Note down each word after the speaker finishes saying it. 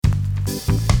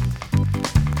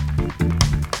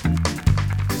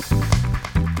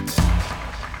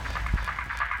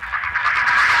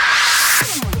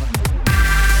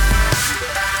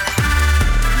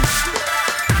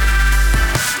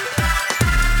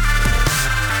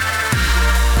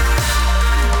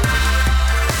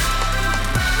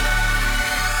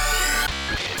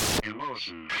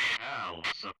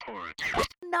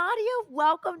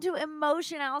welcome to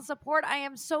Emotional Support. I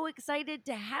am so excited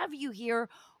to have you here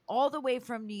all the way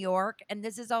from New York. And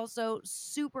this is also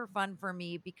super fun for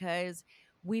me because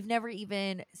we've never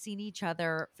even seen each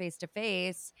other face to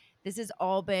face. This has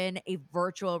all been a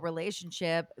virtual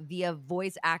relationship via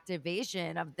voice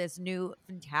activation of this new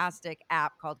fantastic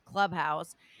app called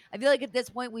Clubhouse. I feel like at this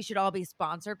point we should all be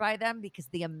sponsored by them because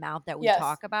the amount that we Yes.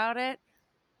 talk about it,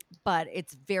 but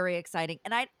it's very exciting.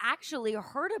 And I'd actually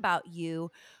heard about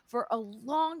you for a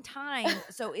long time.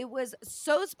 So it was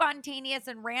so spontaneous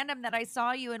and random that I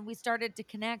saw you and we started to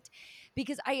connect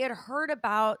because I had heard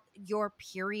about your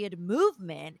period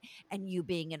movement and you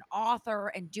being an author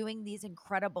and doing these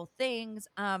incredible things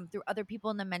through other people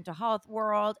in the mental health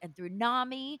world and through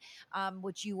NAMI,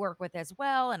 which you work with as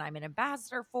well. And I'm an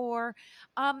ambassador for.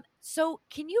 So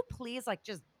can you please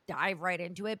just dive right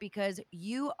into it because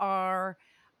you are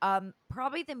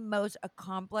probably the most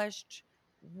accomplished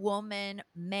woman,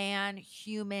 man,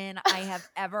 human I have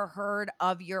ever heard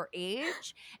of your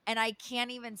age, and I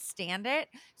can't even stand it.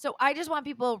 So I just want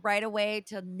people right away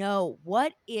to know,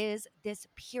 what is this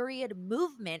period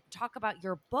movement? Talk about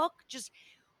your book. Just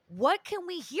what can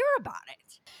we hear about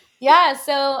it? Yeah,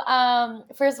 so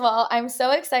first of all, I'm so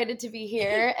excited to be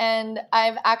here, and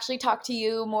I've actually talked to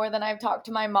you more than I've talked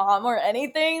to my mom or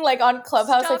anything. Like on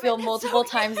Clubhouse, I Stop it. feel It's multiple okay.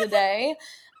 times a day.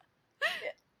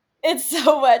 It's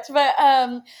so much, but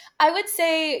I would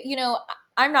say,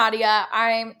 I'm Nadia.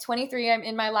 I'm 23. I'm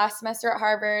in my last semester at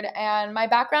Harvard, and my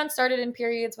background started in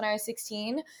periods when I was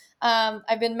 16.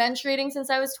 I've been menstruating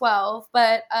since I was 12,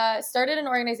 but started an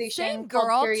organization Same called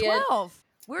girl, Period. 12.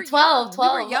 We're 12,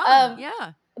 young. We were 12. young.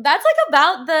 Yeah. That's like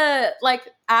about the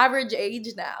average age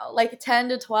now, like 10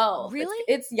 to 12. Really?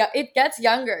 It gets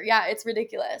younger. Yeah, it's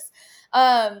ridiculous.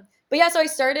 But yeah, so I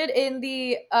started in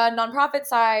the nonprofit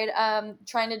side,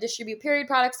 trying to distribute period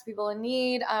products to people in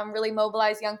need, really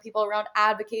mobilize young people around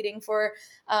advocating for,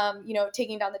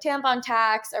 taking down the tampon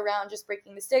tax, around just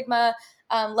breaking the stigma.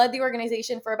 Led the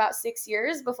organization for about 6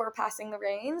 years before passing the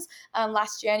reins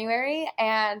last January.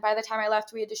 And by the time I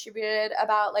left, we had distributed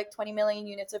about 20 million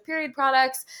units of period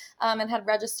products and had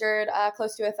registered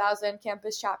close to 1,000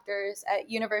 campus chapters at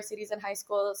universities and high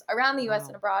schools around the US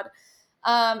and abroad.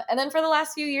 And then for the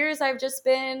last few years, I've just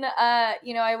been,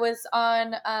 I was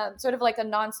on sort of like a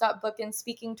nonstop book and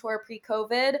speaking tour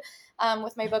pre-COVID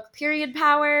with my book Period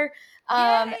Power,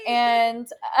 and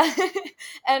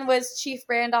and was chief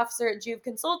brand officer at Juve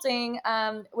Consulting,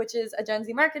 which is a Gen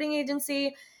Z marketing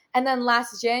agency. And then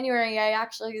last January, I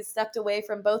actually stepped away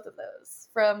from both of those,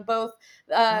 from both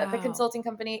the consulting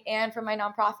company and from my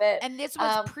nonprofit. And this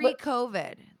was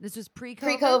pre-COVID. This was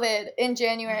Pre-COVID in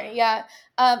January, yeah.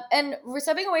 And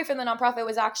stepping away from the nonprofit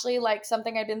was actually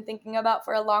something I'd been thinking about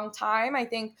for a long time. I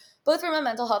think both from a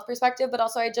mental health perspective, but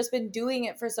also I'd just been doing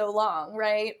it for so long,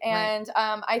 right? And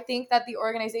I think that the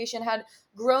organization had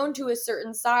grown to a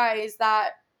certain size that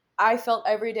I felt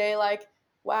every day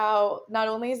wow, not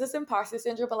only is this imposter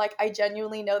syndrome, but I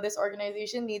genuinely know this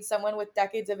organization needs someone with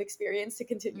decades of experience to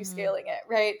continue scaling it,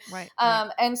 right?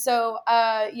 And so,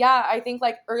 I think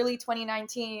early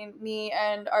 2019, me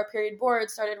and our period board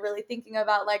started really thinking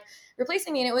about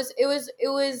replacing me, and it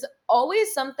was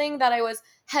always something that I was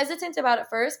hesitant about at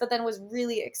first, but then was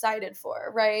really excited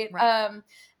for, right?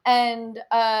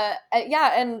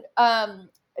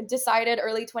 Decided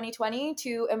early 2020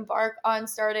 to embark on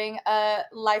starting a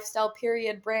lifestyle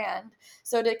period brand.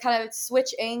 So to kind of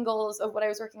switch angles of what I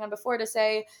was working on before to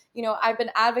say, I've been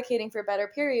advocating for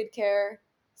better period care,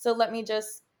 so let me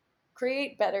just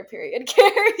create better period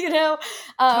care,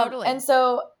 Totally. And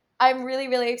so I'm really,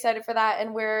 really excited for that.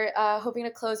 And we're hoping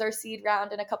to close our seed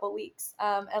round in a couple weeks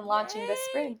and launching this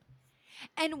spring.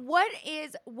 And what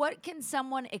can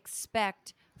someone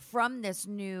expect from this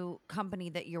new company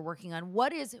that you're working on?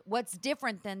 What's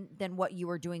different than what you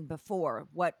were doing before?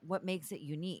 What makes it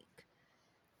unique?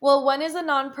 Well, one is a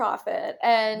nonprofit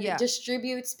and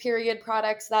distributes period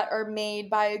products that are made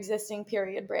by existing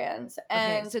period brands.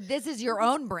 And okay, so this is your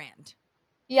own brand.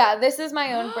 Yeah, this is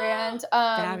my own brand.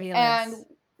 Fabulous. And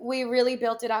we really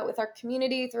built it out with our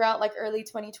community throughout early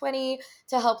 2020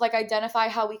 to help identify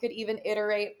how we could even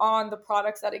iterate on the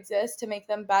products that exist to make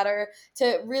them better,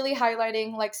 to really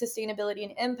highlighting sustainability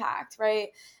and impact, right?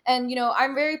 And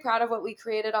I'm very proud of what we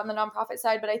created on the nonprofit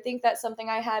side, but I think that's something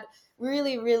I had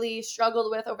really, really struggled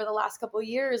with over the last couple of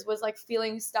years was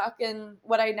feeling stuck in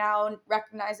what I now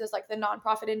recognize as the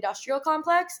nonprofit industrial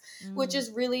complex, which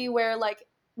is really where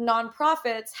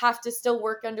nonprofits have to still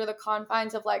work under the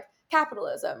confines of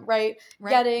capitalism, right?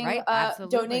 Right, Getting right,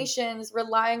 absolutely. donations,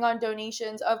 relying on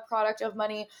donations of product of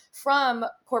money from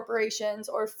corporations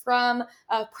or from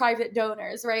private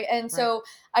donors, right? And Right. so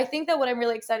I think that what I'm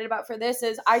really excited about for this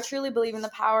is I truly believe in the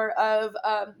power of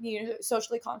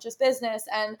socially conscious business,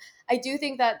 and I do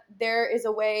think that there is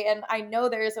a way, and I know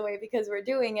there is a way because we're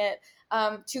doing it,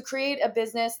 to create a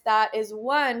business that is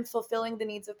one fulfilling the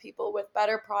needs of people with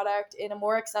better product in a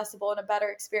more accessible and a better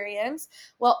experience,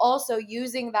 while also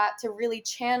using that to really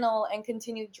channel and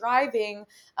continue driving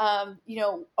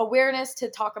awareness to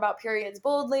talk about periods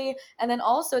boldly, and then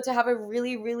also to have a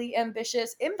really, really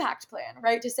ambitious impact plan,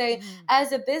 right? To say, Mhm.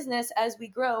 as a business, as we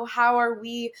grow, how are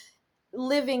we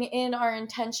living in our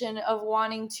intention of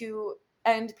wanting to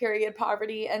end period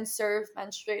poverty and serve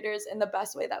menstruators in the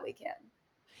best way that we can?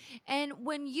 And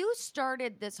when you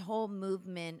started this whole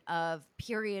movement of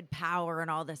period power and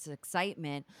all this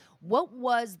excitement, what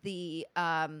was the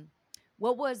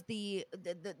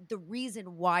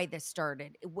reason why this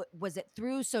started? Was it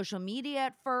through social media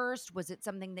at first? Was it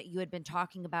something that you had been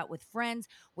talking about with friends?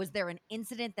 Was there an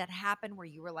incident that happened where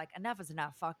you were like, enough is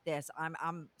enough, fuck this.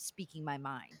 I'm speaking my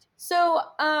mind. So,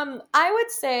 I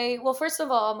would say, well, first of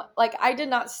all, like I did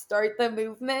not start the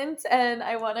movement, and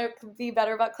I want to be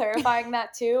better about clarifying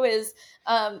that too. Is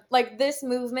like this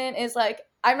movement is like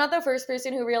I'm not the first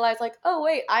person who realized like, oh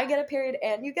wait, I get a period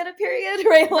and you get a period,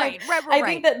 right? Like Right, right, right, I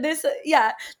think right. that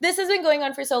this has been going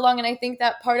on for so long, and I think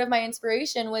that part of my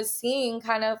inspiration was seeing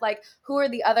kind of like who are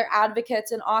the other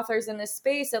advocates and authors in this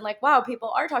space, and like, wow, people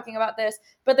are talking about this,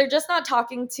 but they're just not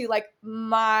talking to like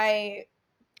my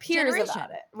peers about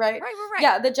Generation. it, right? Right, right, right.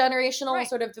 Yeah, the generational Right.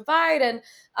 sort of divide,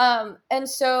 and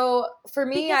so for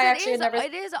me, Because I actually had never.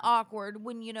 it is awkward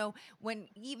when, when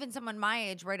even someone my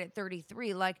age, right, at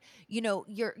 33, like,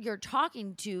 you're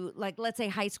talking to, like, let's say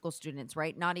high school students,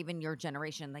 right? Not even your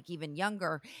generation, like even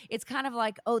younger. It's kind of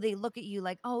like, oh, they look at you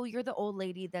like, oh, you're the old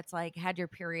lady that's like had your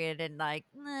period and like,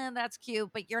 that's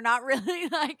cute, but you're not really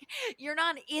like you're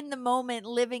not in the moment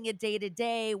living it day to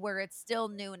day where it's still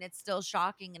new and it's still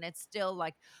shocking and it's still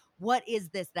like, what is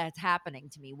this that's happening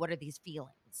to me? What are these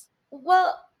feelings?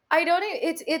 Well, I don't.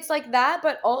 It's like that,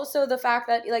 but also the fact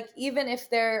that like even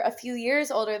if they're a few years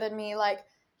older than me, like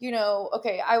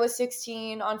okay, I was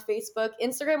 16 on Facebook.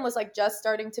 Instagram was like just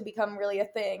starting to become really a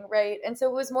thing, right? And so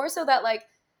it was more so that like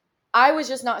I was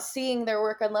just not seeing their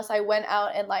work unless I went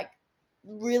out and like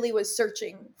really was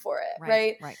searching for it, Right,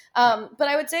 right? right, right. But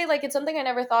I would say like it's something I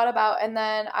never thought about. And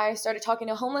then I started talking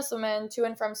to homeless women to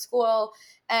and from school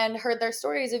and heard their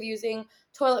stories of using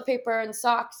toilet paper and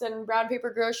socks and brown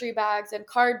paper grocery bags and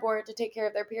cardboard to take care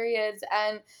of their periods,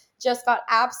 and just got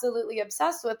absolutely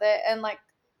obsessed with it, and like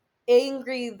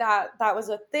angry that that was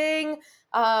a thing.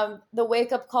 The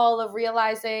wake up call of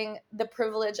realizing the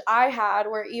privilege I had,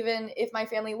 where even if my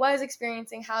family was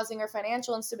experiencing housing or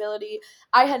financial instability,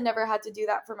 I had never had to do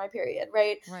that for my period,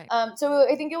 right? Right. So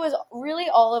I think it was really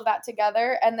all of that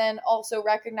together. And then also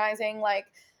recognizing, like,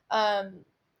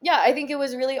 yeah, I think it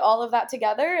was really all of that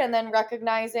together. And then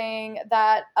recognizing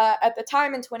that at the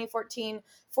time in 2014,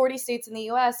 40 states in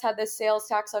the US had this sales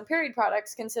tax on period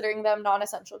products, considering them non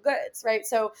essential goods, right?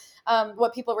 So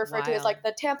what people refer to as Wild. like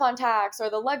the tampon tax or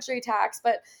the luxury tax.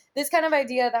 But this kind of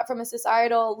idea that from a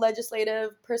societal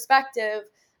legislative perspective,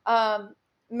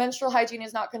 menstrual hygiene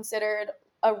is not considered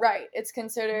a right. It's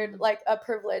considered Mm. like a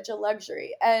privilege, a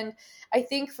luxury. And I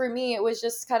think for me, it was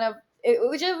just kind of it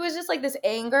was just like this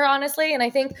anger, honestly. And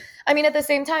I think, I mean, at the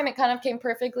same time, it kind of came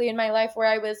perfectly in my life where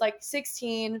I was like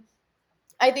 16,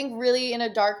 I think really in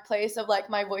a dark place of like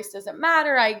my voice doesn't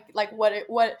matter. I like what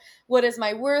is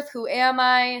my worth? Who am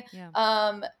I? Yeah.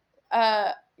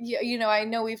 I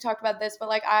know we've talked about this, but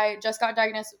like I just got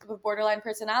diagnosed with borderline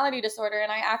personality disorder,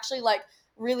 and I actually like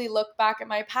really look back at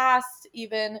my past,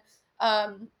 even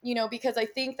because I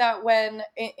think that when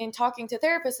in talking to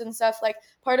therapists and stuff, like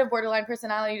part of borderline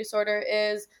personality disorder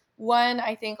is one,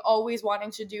 I think always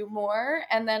wanting to do more,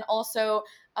 and then also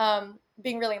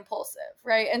being really impulsive,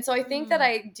 right? And so I think that Mm.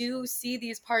 I do see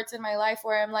these parts in my life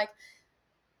where I'm like,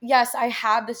 yes, I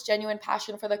had this genuine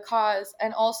passion for the cause.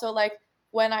 And also, like,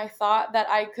 when I thought that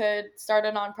I could start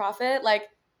a nonprofit, like,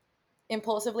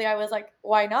 impulsively, I was like,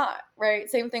 why not? Right?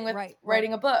 Same thing with Right, right,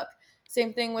 writing a book.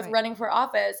 Same thing with right, running for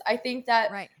office. I think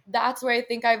that right. that's where I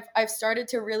think I've started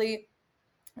to really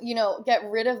get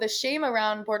rid of the shame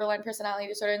around borderline personality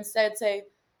disorder. Instead, say,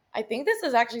 I think this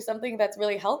is actually something that's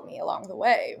really helped me along the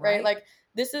way, right? Right. Like,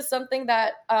 this is something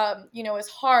that, is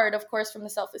hard, of course, from the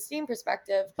self esteem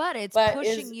perspective, But it's but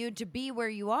pushing is, you to be where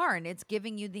you are and it's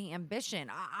giving you the ambition.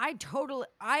 I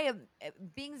am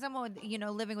being someone,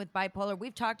 living with bipolar.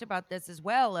 We've talked about this as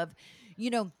well of, you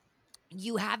know,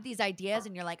 you have these ideas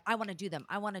and you're like, I want to do them.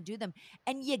 I want to do them.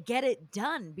 And you get it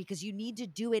done because you need to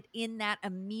do it in that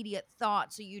immediate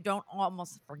thought so you don't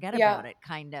almost forget Yeah. about it,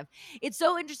 kind of. It's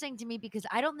so interesting to me because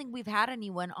I don't think we've had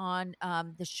anyone on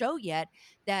the show yet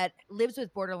that lives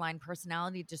with borderline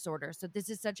personality disorder. So this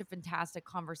is such a fantastic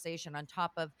conversation on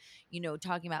top of,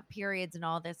 talking about periods and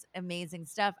all this amazing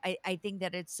stuff. I think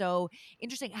that it's so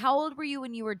interesting. How old were you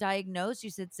when you were diagnosed? You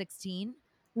said 16?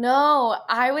 No,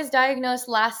 I was diagnosed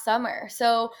last summer.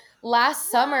 So last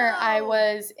summer I Whoa.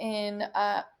 was in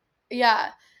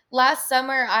yeah, last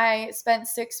summer I spent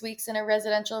 6 weeks in a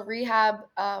residential rehab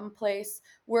place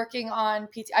working on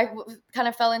PT. Kind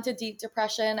of fell into deep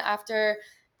depression after,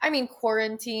 I mean,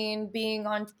 quarantine, being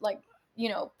on like,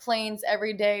 planes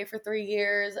every day for 3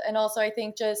 years, and also I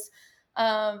think just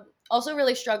also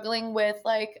really struggling with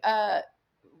like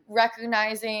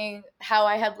recognizing how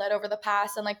I had led over the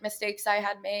past and like mistakes I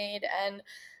had made, and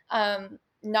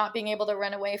not being able to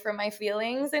run away from my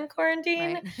feelings in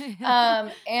quarantine.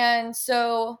 Right. And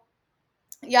so,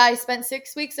 yeah, I spent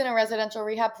 6 weeks in a residential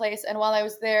rehab place. And while I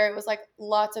was there, it was like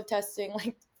lots of testing,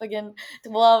 like again,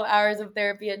 12 hours of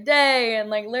therapy a day and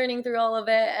like learning through all of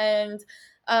it. And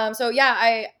so,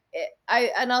 yeah,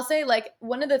 and I'll say like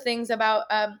one of the things about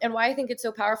and why I think it's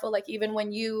so powerful, like even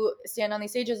when you stand on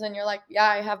these stages and you're like, yeah,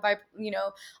 I have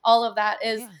all of that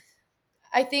is, Yeah.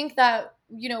 I think that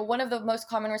one of the most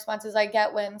common responses I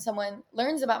get when someone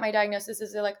learns about my diagnosis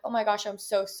is they're like, oh my gosh, I'm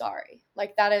so sorry,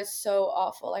 like that is so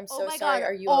awful, I'm Oh so my sorry, god,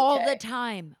 are you all the okay?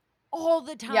 time. All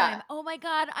the Yeah. time. Oh my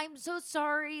god, I'm so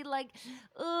sorry. Like,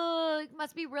 it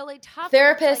must be really tough. And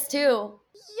it's like, Therapist too.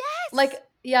 Like, yes,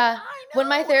 yeah, I when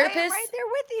my know. I am right therapist there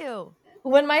with you.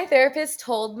 when my therapist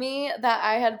told me that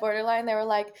I had borderline, they were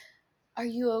like, are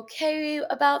you okay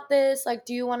about this? Like,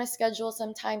 do you want to schedule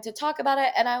some time to talk about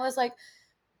it? And I was like,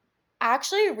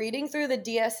 actually reading through the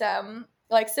DSM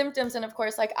like symptoms, and of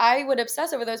course like I would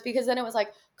obsess over those because then it was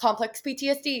like complex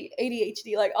PTSD,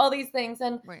 ADHD, like all these things,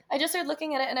 and Right. I just started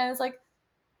looking at it and I was like,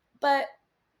 but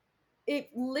it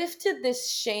lifted this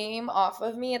shame off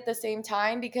of me at the same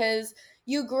time, because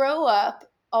you grow up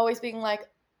always being like,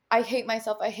 I hate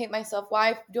myself, I hate myself,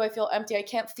 why do I feel empty, I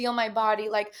can't feel my body,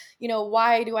 like,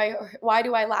 why do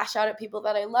I lash out at people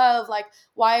that I love, like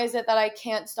why is it that I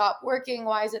can't stop working,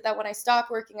 why is it that when I stop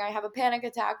working I have a panic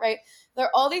attack, right? There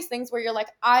are all these things where you're like,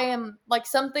 I am like,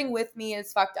 something with me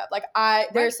is fucked up, like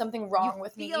there's Right. something You wrong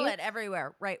with feel me. it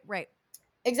everywhere. Right. Right.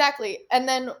 Exactly. And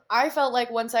then I felt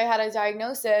like once I had a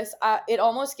diagnosis, it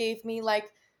almost gave me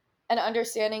like an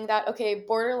understanding that, okay,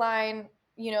 borderline,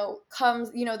 comes,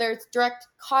 there's direct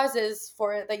causes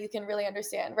for it that you can really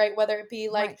understand, right? Whether it be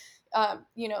like, Right.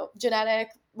 genetic,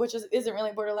 which isn't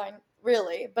really borderline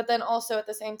really, but then also at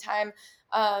the same time,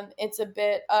 it's a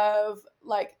bit of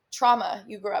like trauma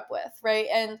you grew up with, right?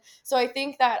 And so I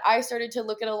think that I started to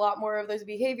look at a lot more of those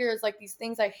behaviors, like these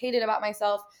things I hated about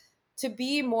myself, to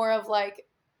be more of like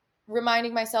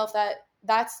reminding myself that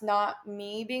that's not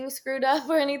me being screwed up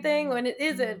or anything Mhm. when it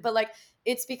isn't, Mhm. but like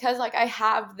it's because like I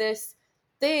have this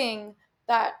thing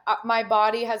that my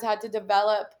body has had to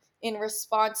develop in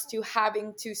response to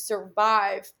having to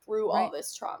survive through all Right.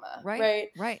 this trauma, Right. right?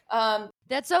 Right. um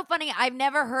That's so funny. I've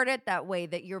never heard it that way,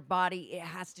 that your body, it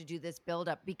has to do this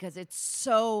buildup because it's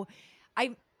so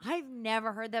I've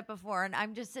never heard that before. And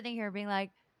I'm just sitting here being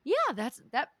like, yeah,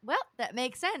 that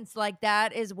makes sense. Like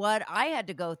that is what I had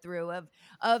to go through of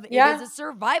it is yeah, a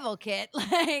survival kit.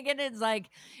 Like, and it's like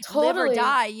live or totally.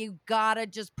 die, you gotta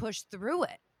just push through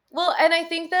it. Well, and I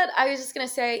think that I was just going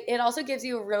to say it also gives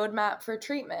you a roadmap for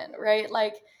treatment, right?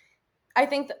 Like I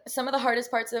think some of the hardest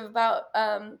parts about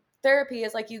therapy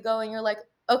is like you go and you're like,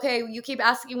 okay, you keep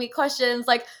asking me questions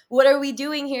like, what are we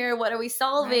doing here? What are we Right.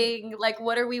 solving? Like,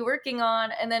 what are we working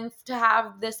on? And then to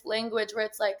have this language where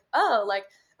it's like, oh, like,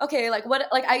 okay, like what,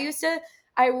 like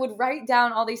I would write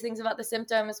down all these things about the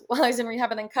symptoms while I was in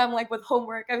rehab and then come like with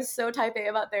homework. I was so type A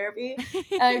about therapy.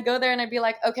 And I'd go there and I'd be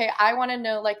like, okay, I want to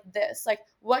know like this, like,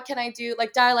 what can I do?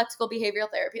 Like dialectical behavioral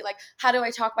therapy, like, how do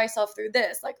I talk myself through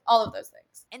this? Like, all of those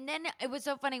things. And then it was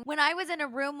so funny when I was in a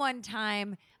room one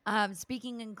time,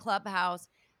 speaking in Clubhouse.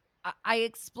 I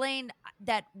explained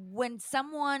that when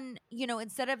someone,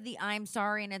 instead of the I'm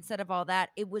sorry and instead of all that,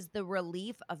 it was the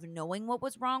relief of knowing what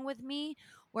was wrong with me,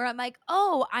 where I'm like,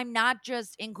 oh, I'm not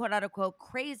just in quote unquote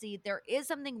crazy. There is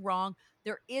something wrong.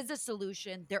 There is a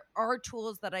solution. There are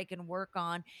tools that I can work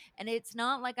on. And it's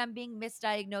not like I'm being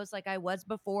misdiagnosed like I was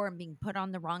before and being put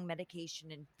on the wrong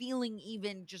medication and feeling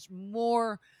even just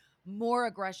more more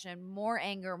aggression, more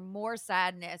anger, more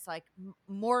sadness, like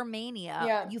more mania,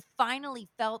 Yeah. you finally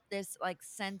felt this like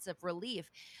sense of relief.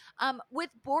 With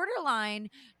borderline,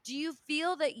 do you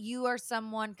feel that you are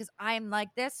someone, because I'm like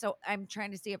this, so I'm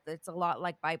trying to see if it's a lot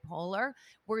like bipolar,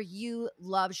 where you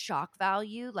love shock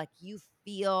value, like you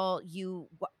feel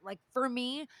like for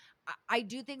me, I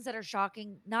do things that are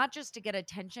shocking, not just to get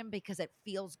attention, because it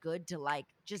feels good to like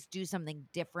just do something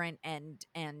different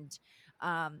and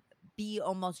um be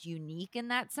almost unique in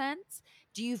that sense.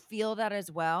 Do you feel that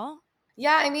as well?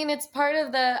 Yeah, I mean, it's part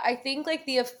of the, I think like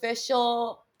the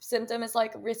official symptom is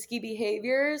like risky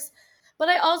behaviors. But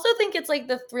I also think it's like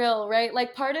the thrill, right?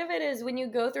 Like part of it is when you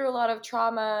go through a lot of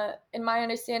trauma, in my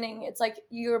understanding, it's like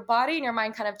your body and your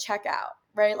mind kind of check out,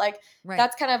 right? Like Right.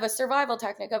 that's kind of a survival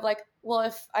technique of like, well,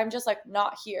 if I'm just like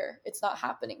not here, it's not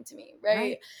happening to me, right?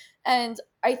 Right. And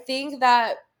I think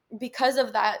that because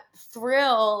of that,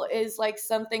 thrill is like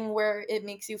something where it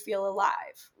makes you feel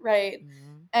alive, right?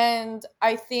 Mhm. And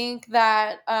I think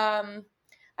that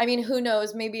I mean, who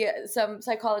knows, maybe some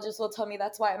psychologists will tell me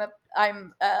that's why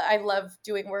I love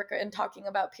doing work and talking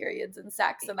about periods and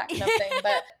sex and that kind of thing.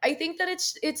 But I think that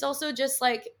it's also just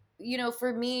like, you know,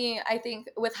 for me, I think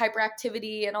with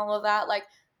hyperactivity and all of that, like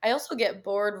I also get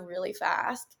bored really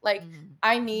fast. Like Mhm.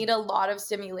 I need a lot of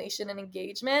stimulation and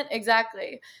engagement.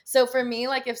 Exactly. So for me,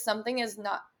 like if something is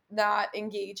not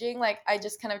engaging, like I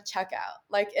just kind of check out.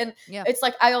 Like, and Yeah. it's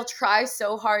like I'll try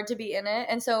so hard to be in it.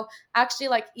 And so actually,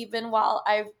 like even while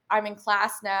I'm in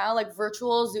class now, like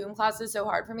virtual Zoom class is so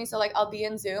hard for me. So like I'll be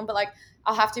in Zoom, but like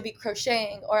I'll have to be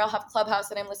crocheting, or I'll have Clubhouse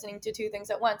and I'm listening to two things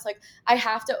at once. Like I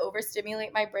have to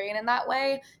overstimulate my brain in that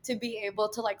way to be able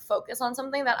to like focus on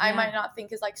something that I Yeah. might not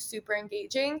think is like super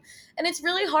engaging. And it's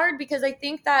really hard because I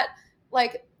think that,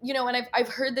 like, you know, and I've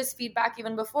heard this feedback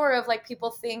even before of like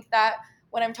people think that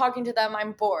when I'm talking to them,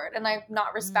 I'm bored and I'm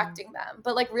not Mm. respecting them.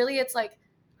 But like, really, it's like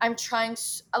I'm trying,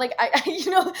 like,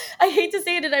 you know, I hate to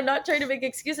say it and I'm not trying to make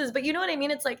excuses, but you know what I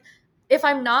mean? It's like, if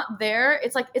I'm not there,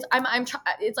 it's like, it's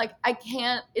like, I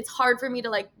can't, it's hard for me to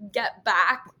like get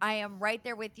back. I am right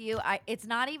there with you. It's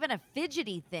not even a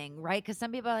fidgety thing, right? Because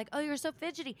some people are like, "Oh, you're so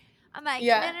fidgety." I'm like,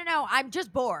 "No, Yeah. no, no. I'm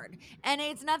just bored." And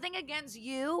it's nothing against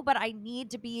you, but I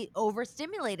need to be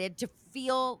overstimulated to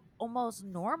feel almost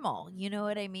normal. You know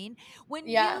what I mean? When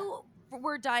Yeah. you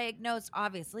were diagnosed,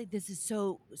 obviously, this is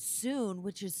so soon,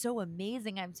 which is so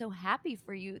amazing. I'm so happy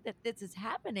for you that this is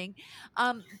happening.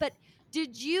 But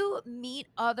did you meet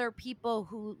other people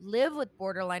who live with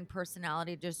borderline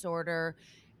personality disorder?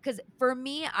 Because for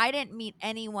me, I didn't meet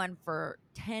anyone for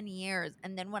 10 years.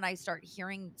 And then when I start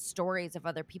hearing stories of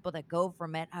other people that go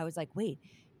from it, I was like, wait,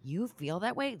 you feel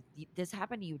that way? This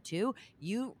happened to you too?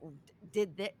 You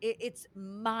did that? It's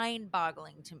mind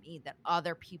boggling to me that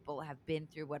other people have been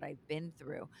through what I've been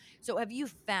through. So have you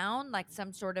found like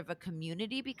some sort of a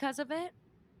community because of it?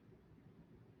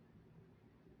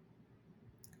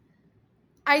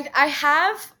 I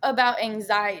have about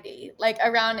anxiety, like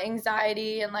around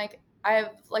anxiety and like I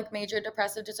have like major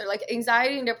depressive disorder, like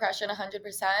anxiety and depression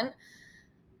 100%.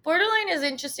 Borderline is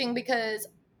interesting because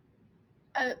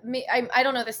I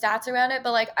don't know the stats around it,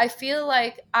 but like I feel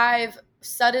like I've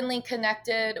suddenly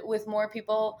connected with more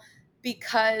people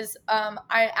because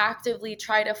I actively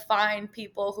try to find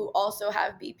people who also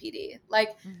have BPD. Like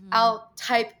Hmm. I'll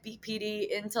type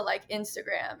BPD into like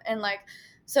Instagram and like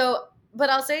so. But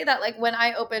I'll say that like when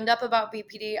I opened up about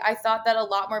BPD, I thought that a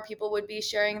lot more people would be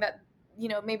sharing that. You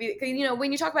know, maybe you know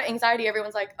when you talk about anxiety,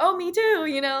 everyone's like, "Oh, me too,"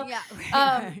 you know. Yeah.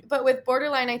 Right. But with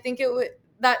borderline, I think it would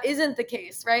that isn't the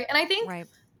case, right? And I think Right.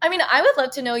 I mean, I would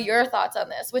love to know your thoughts on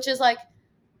this, which is like,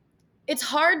 it's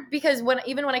hard because when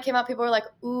even when I came out, people were like,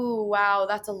 "Ooh, wow,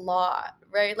 that's a lot,"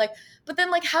 right? Like, but then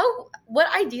like, what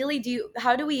ideally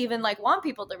how do we even like want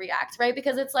people to react, right?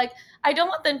 Because it's like, I don't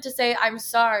want them to say I'm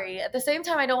sorry. At the same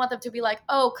time, I don't want them to be like,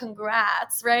 "Oh,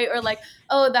 congrats," right? Or like,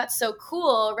 "Oh, that's so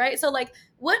cool," right? So like,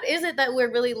 what is it that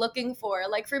we're really looking for?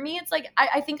 Like for me, it's like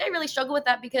I think I really struggle with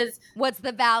that because What's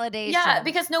the yeah, validation?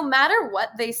 because no matter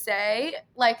what they say,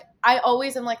 like I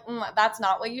always am like, that's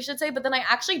not what you should say. But then I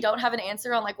actually don't have an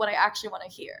answer on like what I actually want to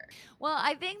hear. Well,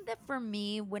 I think that for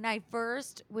me, when I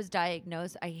first was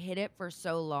diagnosed, I hid it for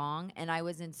so long and I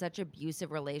was in such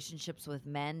abusive relationships with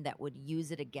men that would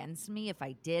use it against me if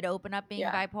I did open up being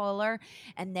Yeah, bipolar.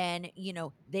 And then,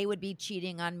 they would be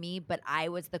cheating on me, but I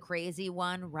was the crazy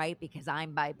one, right? Because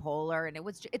I'm bipolar. And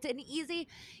it's an easy,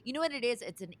 you know what it is?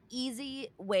 It's an easy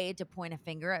way to point a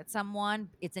finger at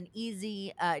someone. It's an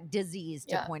easy disease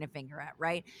to yeah, point a finger at,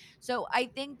 right? So I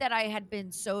think that I had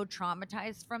been so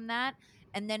traumatized from that,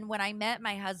 And then when I met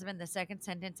my husband, the second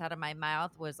sentence out of my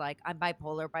mouth was like, "I'm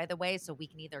bipolar, by the way, so we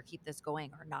can either keep this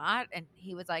going or not." And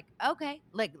he was like, "Okay."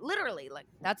 Like literally, like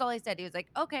that's all he said. He was like,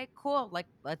 "Okay, cool. Like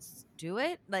let's do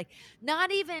it." Like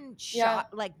not even Yeah. shot,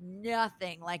 like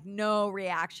nothing, like no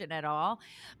reaction at all.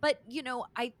 But,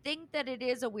 I think that it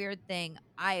is a weird thing.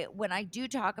 When I do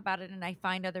talk about it and I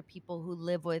find other people who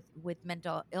live with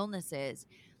mental illnesses,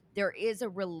 there is a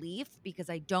relief because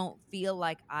I don't feel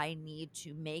like I need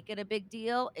to make it a big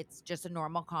deal. It's just a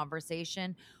normal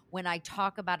conversation. When I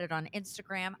talk about it on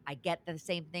Instagram, I get the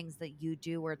same things that you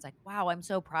do where it's like, "Wow, I'm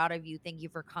so proud of you. Thank you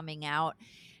for coming out."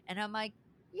 And I'm like,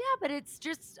 yeah, but it's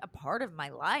just a part of my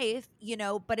life.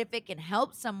 But if it can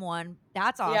help someone,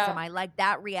 that's awesome. Yeah. I like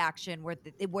that reaction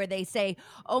where they say,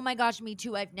 "Oh my gosh, me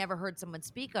too. I've never heard someone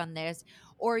speak on this."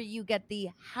 Or you get the,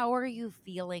 "How are you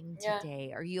feeling Yeah.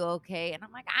 today? Are you okay?" And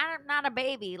I'm like, "I'm not a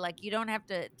baby. Like you don't have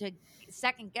to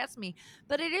second guess me."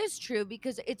 But it is true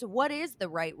because it's what is the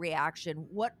right reaction?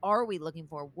 What are we looking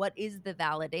for? What is the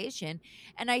validation?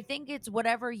 And I think it's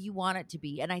whatever you want it to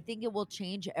be. And I think it will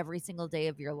change every single day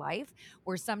of your life,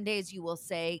 where some days you will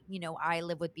say, "I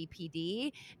live with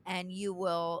BPD," and you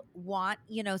will want,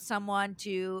 someone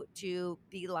to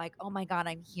be like, "Oh my God,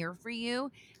 I'm here for you."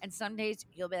 And some days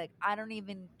you'll be like, "I don't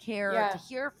even care to Yeah.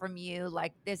 hear from you.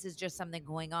 Like this is just something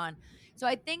going on." So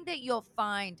I think that you'll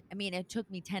find, I mean, it took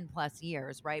me 10 plus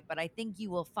years, right? But I think you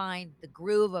will find the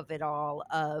groove of it all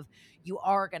of you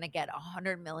are going to get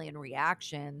 100 million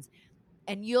reactions,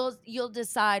 and you'll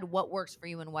decide what works for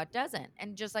you and what doesn't.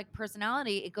 And just like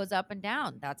personality, it goes up and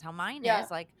down. That's how mine Yeah.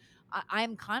 is. Like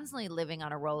I'm constantly living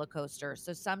on a roller coaster.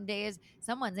 So some days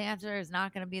someone's answer is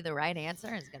not going to be the right answer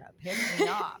and it's going to piss me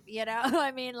off.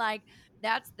 I mean, like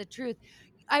that's the truth.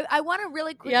 I want to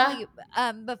really Yeah. quickly,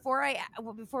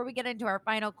 before we get into our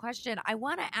final question, I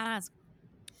want to ask,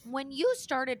 when you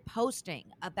started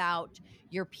posting about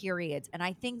your periods, and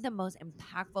I think the most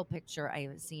impactful picture I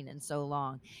have seen in so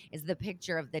long is the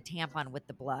picture of the tampon with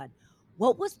the blood.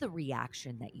 What was the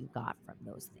reaction that you got from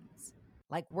those things?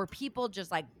 Like, were people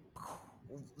just like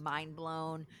mind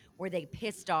blown? Were they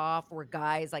pissed off? Were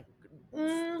guys like,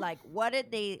 Mm,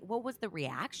 what was the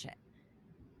reaction?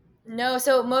 no,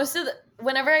 so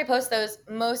whenever I post those,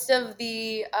 most of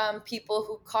the people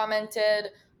who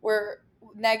commented were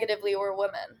negatively were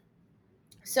women.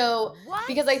 So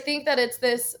because I What? think that it's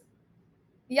this,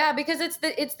 yeah, because it's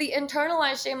the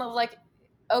internalized shame of like,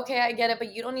 okay, I get it,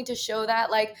 but you don't need to show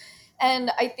that. Like,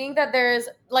 and I think that there's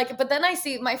like, but then I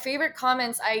see my favorite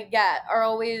comments I get are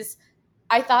always,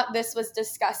 "I thought this was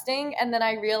disgusting," and then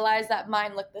I realized that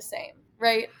mine looked the same,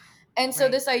 right? And so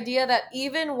Right. this idea that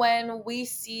even when we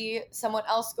see someone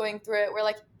else going through it, we're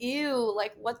like, "Ew,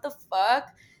 like what the fuck?"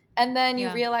 And then you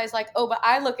Yeah. realize like, "Oh, but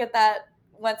I look at that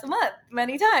once a month,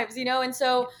 many times," and Yeah.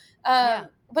 so Yeah.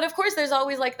 but of course there's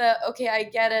always like the, okay, I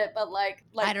get it, but I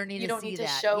like don't need you to don't need see to that.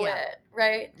 show Yeah. it,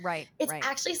 right? Right. It's Right.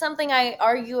 actually something I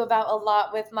argue about a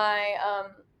lot with my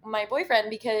boyfriend,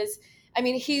 because I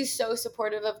mean, he's so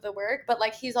supportive of the work, but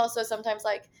like he's also sometimes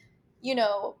like, you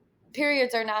know,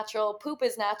 periods are natural, poop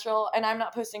is natural, and I'm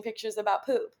not posting pictures about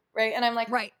poop, right? And I'm like,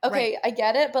 Right. Right. okay, I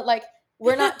get it, but like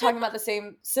we're not talking about the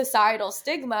same societal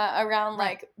stigma around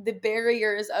Right. like the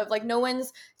barriers of like no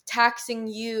one's taxing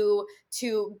you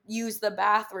to use the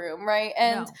bathroom, right?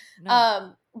 And No.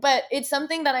 No. but it's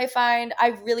something that I find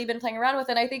I've really been playing around with,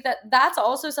 and I think that that's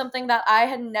also something that I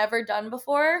had never done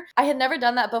before. I had never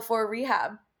done that before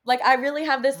rehab. Like I really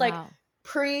have this like Wow.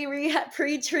 pre-rehab,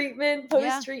 pre-treatment, Yeah.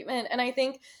 post-treatment, and I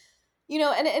think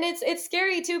and it's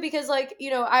scary too, because like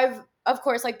I've, of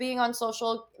course, like being on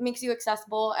social makes you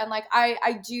accessible, and like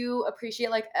I do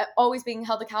appreciate like always being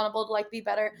held accountable to like be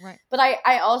better, Right. but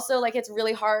I also like it's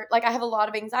really hard, like I have a lot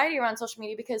of anxiety around social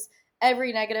media because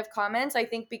every negative comments, I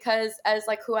think, because as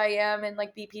like who I am and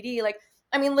like BPD, like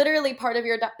I mean literally part of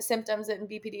your symptoms in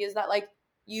BPD is that like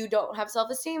you don't have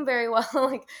self-esteem very well,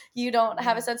 like you don't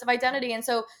have a Yeah. sense of identity, and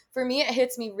so for me it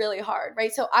hits me really hard,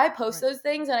 right? So I post Right. those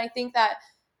things, and I think that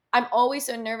I'm always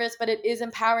so nervous, but it is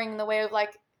empowering in the way of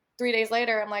like 3 days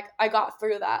later, I'm like, I got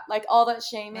through that. Like all that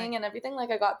Right. shaming and everything, like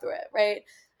I got through it, right?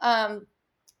 Um,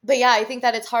 but yeah, I think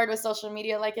that it's hard with social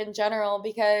media, like in general,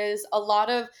 because a lot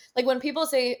of like when people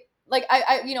say like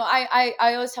I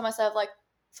always tell myself like,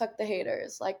 fuck the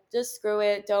haters, like just screw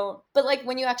it, don't. But like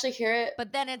when you actually hear it,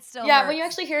 But then it still yeah, when you hurts.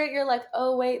 actually hear it, you're like,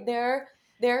 oh wait, they're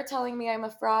telling me I'm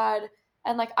a fraud,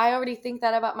 and like I already think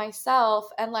that about myself,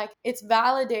 and like it's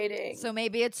validating. So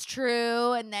maybe it's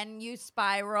true, and then you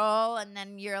spiral, and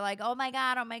then you're like, "Oh my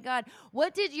god, oh my god."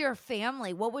 What did your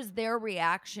family, what was their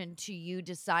reaction to you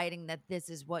deciding that this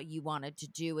is what you wanted to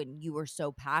do and you were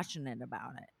so passionate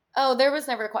about it? Oh, there was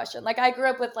never a question. Like I grew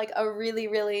up with like a really,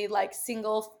 really like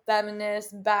single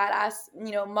feminist, badass,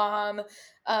 mom,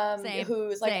 Same,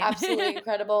 who's like same. absolutely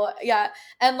incredible. Yeah.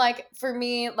 And like for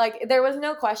me, like there was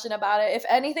no question about it. If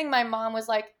anything, my mom was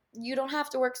like, you don't have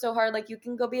to work so hard. Like you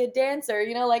can go be a dancer,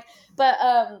 like, but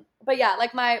yeah,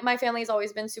 like my family's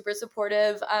always been super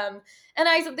supportive. And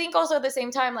I think also at the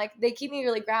same time, like they keep me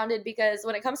really grounded because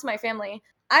when it comes to my family,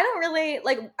 I don't really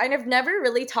like I've never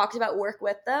really talked about work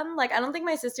with them. Like I don't think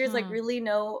my sisters like Mm. really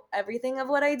know everything of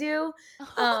what I do.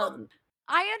 Um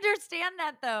I understand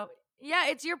that though. Yeah,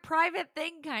 it's your private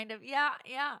thing kind of. Yeah,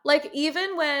 yeah. like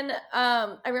even when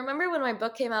I remember when my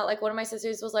book came out, like one of my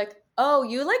sisters was like, "Oh,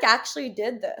 you like actually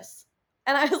did this."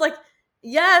 And I was like,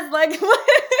 "Yes, like you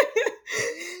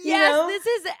Yes, know? this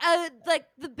is like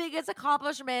the biggest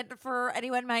accomplishment for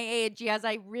anyone my age. Yes,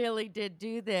 I really did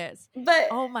do this. But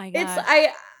Oh my it's gosh.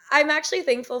 I'm actually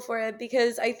thankful for it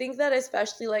because I think that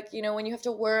especially like, when you have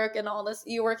to work and all this,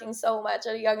 you're working so much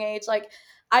at a young age, like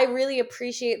I really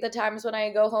appreciate the times when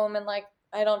I go home and like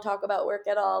I don't talk about work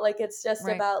at all. Like it's just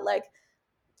Right. about like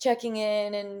checking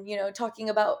in and, talking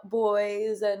about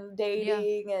boys and Yeah.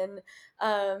 dating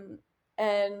um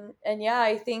and yeah,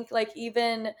 I think like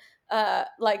even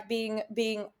like being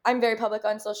I'm very public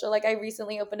on social. Like I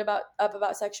recently opened up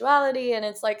about sexuality, and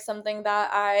it's like something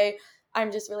that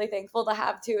I'm just really thankful to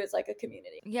have too, is like a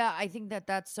community. Yeah, I think that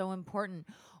that's so important.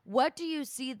 What do you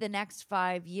see the next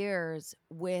 5 years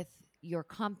with your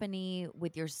company,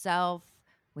 with yourself,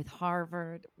 with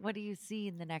Harvard? What do you see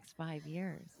in the next 5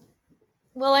 years?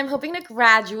 Well, I'm hoping to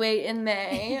graduate in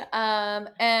May.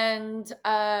 And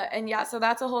yeah, so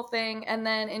that's a whole thing. And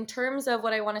then in terms of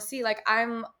what I want to see, like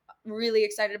I'm really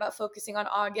excited about focusing on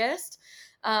August,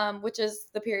 which is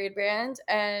the period brand.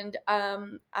 And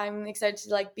I'm excited to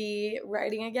like be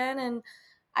writing again. And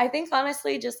I think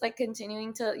honestly, just like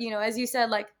continuing to, as you said,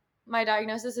 like my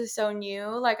diagnosis is so new.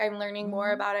 Like I'm learning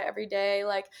more Mhm. about it every day.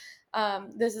 Like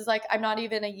this is like I'm not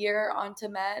even a year onto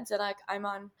meds, and like I'm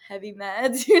on heavy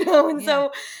meds, and Yeah,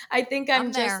 so I think I'm I'm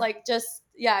just there. like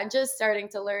just starting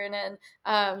to learn. And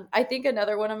I think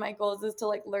another one of my goals is to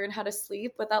like learn how to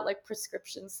sleep without like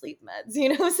prescription sleep meds,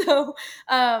 so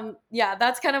yeah,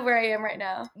 that's kind of where I am right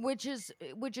now. Which is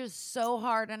so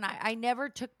hard, and I never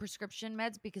took prescription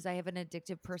meds because I have an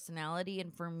addictive personality,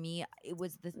 and for me it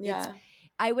was it's Yeah,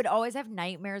 I would always have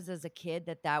nightmares as a kid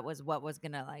that was what was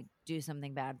gonna like do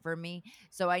something bad for me.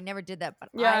 So I never did that, but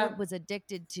I yeah, was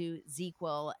addicted to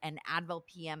ZzzQuil and Advil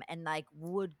PM and like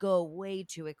would go way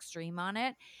too extreme on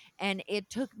it. And it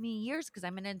took me years because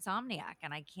I'm an insomniac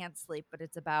and I can't sleep, but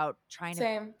it's about trying to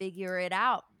same. figure it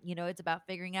out. It's about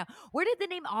figuring out where did the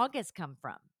name August come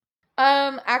from?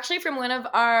 Actually, from one of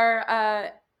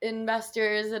our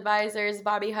investors, advisors,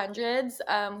 Bobby Hundreds,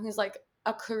 who's like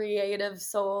a creative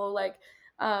soul, like,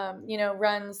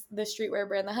 runs the streetwear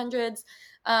brand, The Hundreds.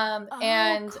 Oh,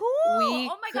 And cool.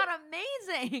 Oh my God,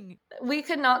 amazing. we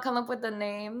could not come up with the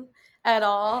name at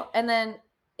all. And then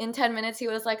in 10 minutes, he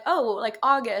was like, "Oh, like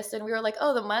August." And we were like,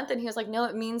 "Oh, the month." And he was like, "No,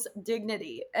 it means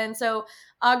dignity." And so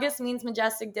August means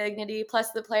majestic dignity plus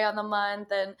the play on the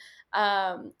month.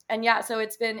 And yeah, so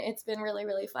it's been really,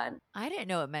 really fun. I didn't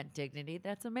know it meant dignity.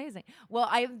 That's amazing. Well,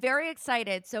 I am very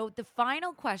excited. So, the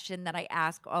final question that I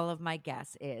ask all of my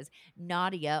guests is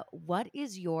Nadia, what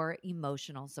is your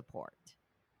emotional support?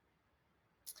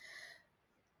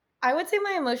 I would say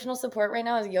my emotional support right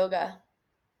now is yoga.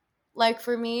 Like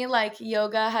for me, like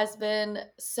yoga has been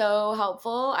so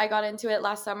helpful. I got into it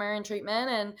last summer in treatment,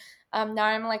 and now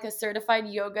I'm like a certified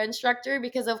yoga instructor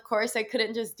because of course I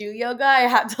couldn't just do yoga. I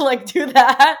had to like do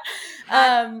that.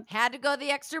 Had Um, had to go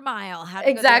the extra mile. Had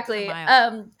to go the extra exactly.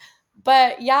 mile.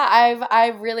 But yeah,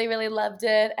 I've really, really loved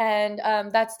it, and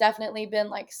that's definitely been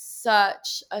like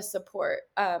such a support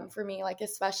for me, like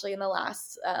especially in the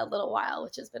last little while,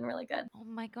 which has been really good. Oh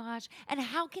my gosh. And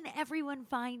how can everyone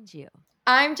find you?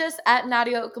 I'm just at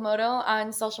Nadia Okamoto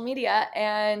on social media,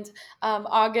 and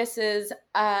August is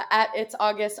at It's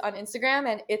August on Instagram,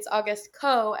 and It's August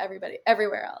Co. Everybody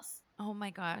everywhere else. Oh my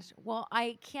gosh. Well,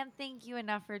 I can't thank you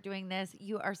enough for doing this.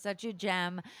 You are such a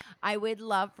gem. I would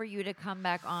love for you to come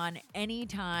back on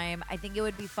anytime. I think it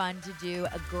would be fun to do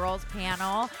a girls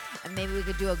panel and maybe we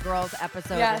could do a girls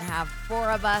episode and Yes. have four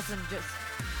of us and just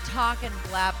talk and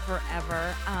blab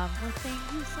forever. Well, thank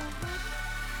you so much.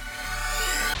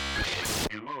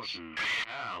 Emotion,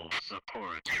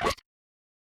 support.